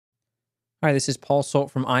Hi, this is Paul Solt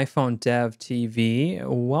from iPhone Dev TV.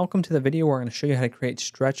 Welcome to the video where I'm going to show you how to create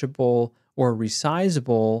stretchable or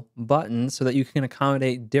resizable buttons so that you can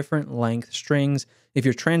accommodate different length strings. If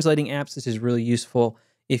you're translating apps, this is really useful.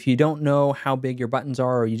 If you don't know how big your buttons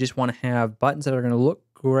are or you just want to have buttons that are going to look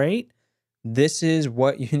great, this is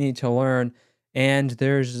what you need to learn. And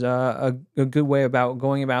there's a good way about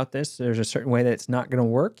going about this. There's a certain way that it's not going to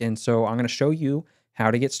work. And so I'm going to show you how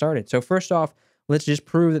to get started. So first off, let's just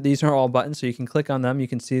prove that these are all buttons. So you can click on them. You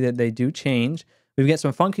can see that they do change. We've got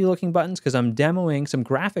some funky looking buttons because I'm demoing some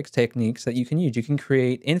graphics techniques that you can use. You can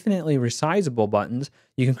create infinitely resizable buttons.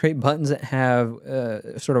 You can create buttons that have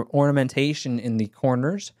sort of ornamentation in the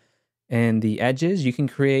corners and the edges. You can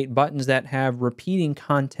create buttons that have repeating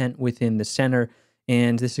content within the center.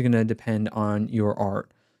 And this is going to depend on your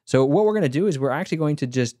art. So what we're going to do is we're actually going to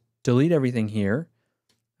just delete everything here.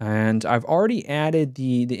 And I've already added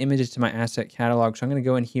the images to my asset catalog, so I'm going to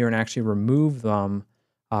go in here and actually remove them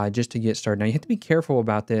just to get started. Now, you have to be careful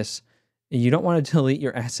about this. You don't want to delete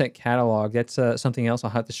your asset catalog. That's something else I'll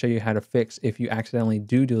have to show you how to fix if you accidentally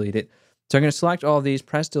do delete it. So I'm going to select all of these,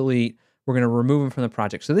 press delete. We're going to remove them from the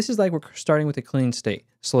project. So this is like we're starting with a clean slate.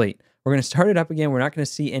 We're going to start it up again. We're not going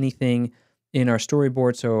to see anything in our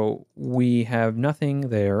storyboard, so we have nothing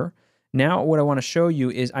there. Now, what I want to show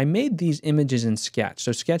you is I made these images in Sketch.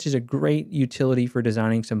 So Sketch is a great utility for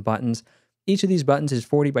designing some buttons. Each of these buttons is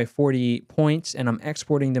 40 by 40 points, and I'm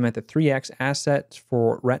exporting them at the 3x assets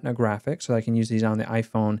for Retina graphics, so I can use these on the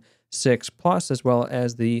iPhone 6 Plus as well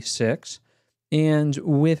as the 6. And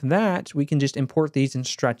with that, we can just import these and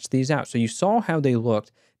stretch these out. So you saw how they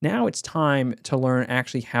looked. Now it's time to learn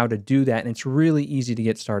actually how to do that, and it's really easy to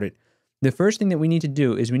get started. The first thing that we need to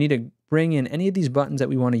do is we need to bring in any of these buttons that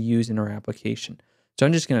we want to use in our application. So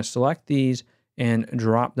I'm just going to select these and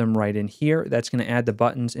drop them right in here. That's going to add the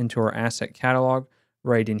buttons into our asset catalog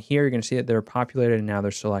right in here. You're going to see that they're populated and now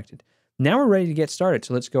they're selected. Now we're ready to get started.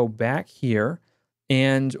 So let's go back here.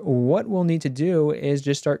 And what we'll need to do is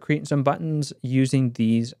just start creating some buttons using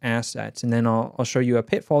these assets. And then I'll show you a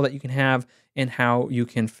pitfall that you can have and how you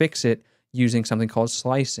can fix it using something called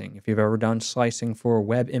slicing. If you've ever done slicing for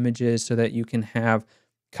web images so that you can have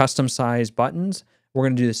custom sized buttons, we're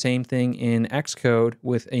going to do the same thing in Xcode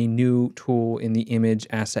with a new tool in the image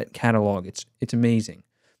asset catalog. It's amazing.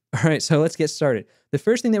 All right, so let's get started. The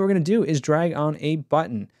first thing that we're going to do is drag on a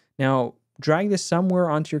button. Now, drag this somewhere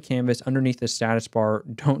onto your canvas underneath the status bar.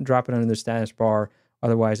 Don't drop it under the status bar.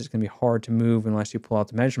 Otherwise, it's going to be hard to move unless you pull out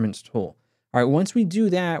the measurements tool. All right, once we do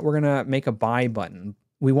that, we're going to make a buy button.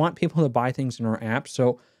 We want people to buy things in our app,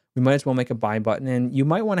 so we might as well make a buy button. And you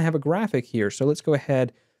might want to have a graphic here. So let's go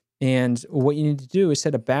ahead, and what you need to do is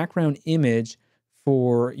set a background image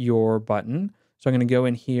for your button. So I'm going to go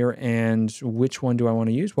in here, and which one do I want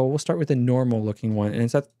to use? Well, we'll start with the normal looking one, and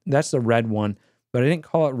that's the red one, but I didn't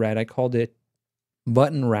call it red. I called it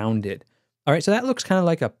button rounded. All right, so that looks kind of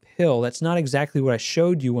like a pill. That's not exactly what I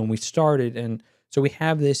showed you when we started, and so we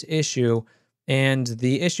have this issue, and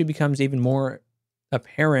the issue becomes even more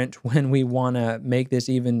apparent when we want to make this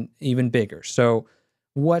even bigger. So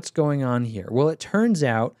what's going on here? Well, it turns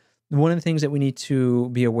out one of the things that we need to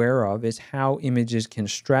be aware of is how images can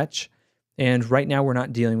stretch. And right now we're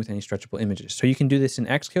not dealing with any stretchable images. So you can do this in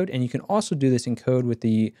Xcode, and you can also do this in code with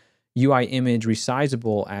the UI image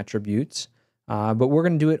resizable attributes. But we're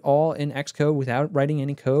going to do it all in Xcode without writing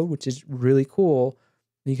any code, which is really cool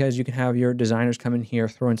because you can have your designers come in here,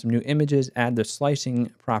 throw in some new images, add the slicing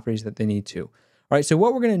properties that they need to. All right, so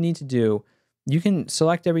what we're going to need to do, you can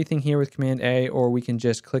select everything here with Command A, or we can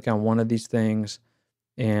just click on one of these things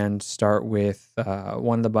and start with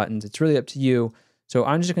one of the buttons. It's really up to you. So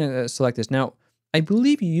I'm just going to select this. Now, I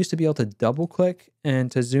believe you used to be able to double click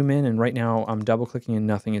and to zoom in, and right now I'm double clicking and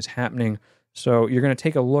nothing is happening. So you're going to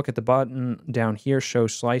take a look at the button down here, show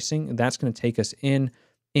slicing. That's going to take us in.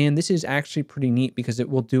 And this is actually pretty neat because it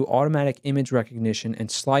will do automatic image recognition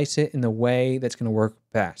and slice it in the way that's going to work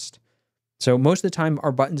best. So most of the time,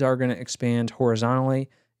 our buttons are going to expand horizontally,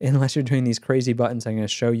 unless you're doing these crazy buttons I'm going to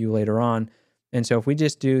show you later on. And so if we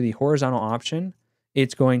just do the horizontal option,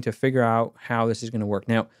 it's going to figure out how this is going to work.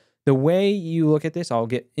 Now, the way you look at this, I'll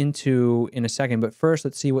get into in a second. But first,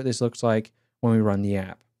 let's see what this looks like when we run the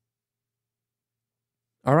app.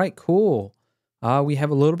 All right, cool. We have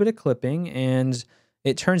a little bit of clipping, and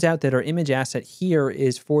it turns out that our image asset here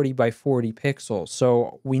is 40 by 40 pixels.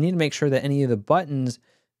 So we need to make sure that any of the buttons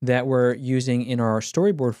that we're using in our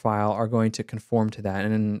storyboard file are going to conform to that.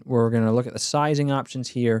 And then we're going to look at the sizing options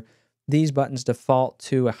here. These buttons default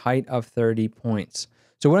to a height of 30 points.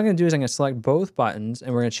 So what I'm going to do is I'm going to select both buttons,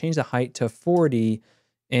 and we're going to change the height to 40.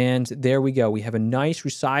 And there we go. We have a nice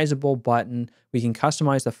resizable button. We can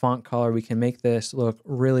customize the font color. We can make this look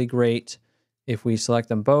really great. If we select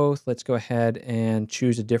them both, let's go ahead and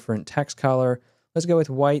choose a different text color. Let's go with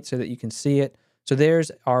white so that you can see it. So there's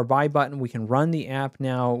our buy button. We can run the app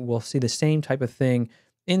now. We'll see the same type of thing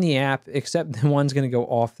in the app, except the one's going to go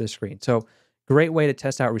off the screen. So great way to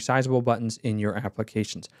test out resizable buttons in your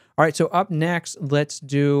applications. All right, so up next, let's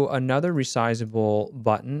do another resizable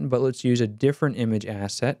button, but let's use a different image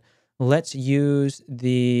asset. Let's use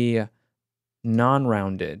the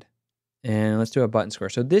non-rounded, and let's do a button square.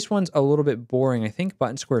 So this one's a little bit boring. I think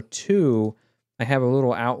button square 2, I have a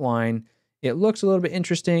little outline. It looks a little bit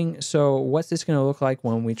interesting. So what's this going to look like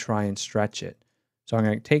when we try and stretch it? So I'm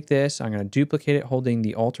going to take this, I'm going to duplicate it holding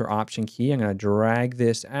the Alt or Option key. I'm going to drag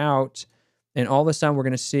this out. And all of a sudden, we're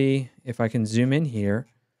going to see, if I can zoom in here,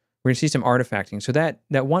 we're going to see some artifacting. So that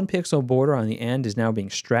 1 pixel border on the end is now being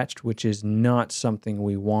stretched, which is not something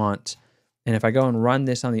we want. And if I go and run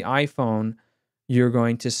this on the iPhone, you're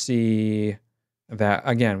going to see that,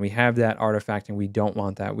 again, we have that artifacting. We don't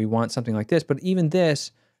want that. We want something like this. But even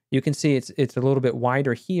this, you can see it's a little bit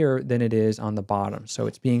wider here than it is on the bottom. So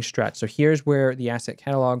it's being stretched. So here's where the asset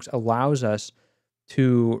catalogs allows us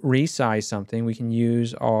to resize something. We can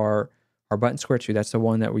use our button square 2, that's the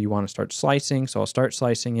one that we want to start slicing. So I'll start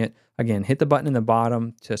slicing it. Again, hit the button in the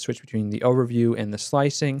bottom to switch between the overview and the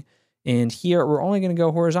slicing. And here we're only going to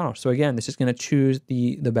go horizontal. So again, this is going to choose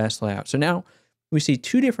the best layout. So now we see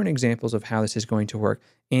 2 different examples of how this is going to work.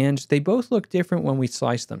 And they both look different when we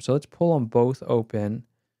slice them. So let's pull them both open.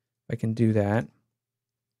 If I can do that.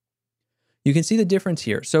 You can see the difference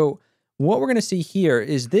here. So what we're going to see here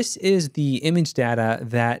is this is the image data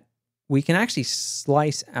that we can actually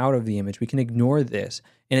slice out of the image. We can ignore this.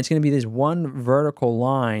 And it's going to be this one vertical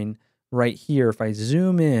line right here. If I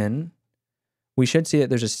zoom in, we should see that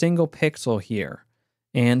there's a single pixel here.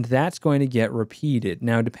 And that's going to get repeated.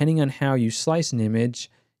 Now, depending on how you slice an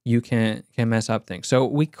image, you can mess up things. So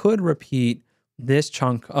we could repeat this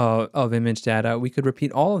chunk of image data. We could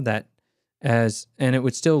repeat all of that and it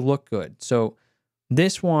would still look good. So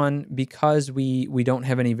this one, because we don't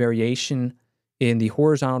have any variation in the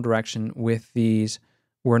horizontal direction with these,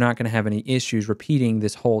 we're not going to have any issues repeating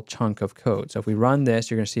this whole chunk of code. So if we run this,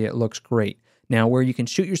 you're going to see it looks great. Now, where you can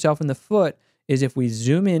shoot yourself in the foot is if we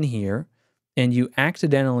zoom in here and you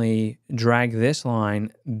accidentally drag this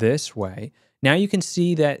line this way. Now you can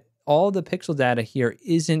see that all the pixel data here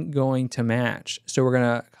isn't going to match. So we're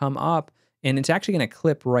going to come up and it's actually going to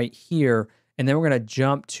clip right here. And then we're going to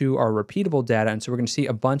jump to our repeatable data. And so we're going to see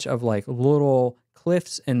a bunch of like little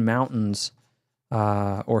cliffs and mountains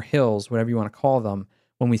or hills, whatever you want to call them,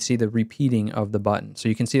 when we see the repeating of the button. So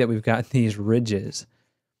you can see that we've got these ridges.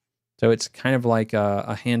 So it's kind of like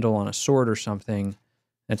a handle on a sword or something.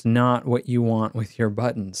 That's not what you want with your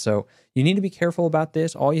buttons. So you need to be careful about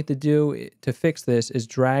this. All you have to do to fix this is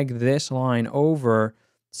drag this line over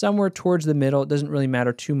somewhere towards the middle. It doesn't really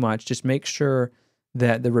matter too much. Just make sure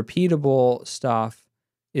that the repeatable stuff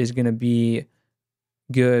is going to be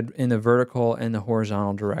good in the vertical and the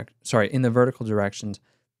horizontal in the vertical directions.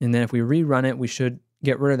 And then if we rerun it, we should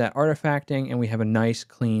get rid of that artifacting and we have a nice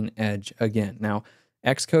clean edge again. Now,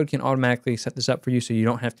 Xcode can automatically set this up for you so you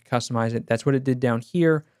don't have to customize it. That's what it did down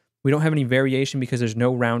here. We don't have any variation because there's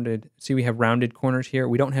no rounded. See, we have rounded corners here.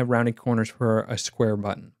 We don't have rounded corners for a square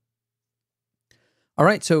button. All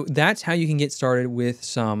right, so that's how you can get started with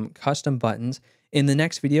some custom buttons. In the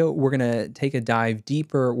next video, we're going to take a dive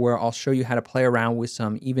deeper where I'll show you how to play around with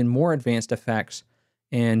some even more advanced effects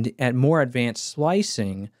and add more advanced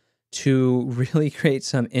slicing to really create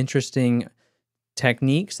some interesting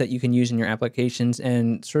techniques that you can use in your applications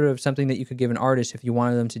and sort of something that you could give an artist if you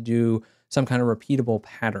wanted them to do some kind of repeatable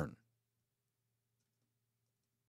pattern.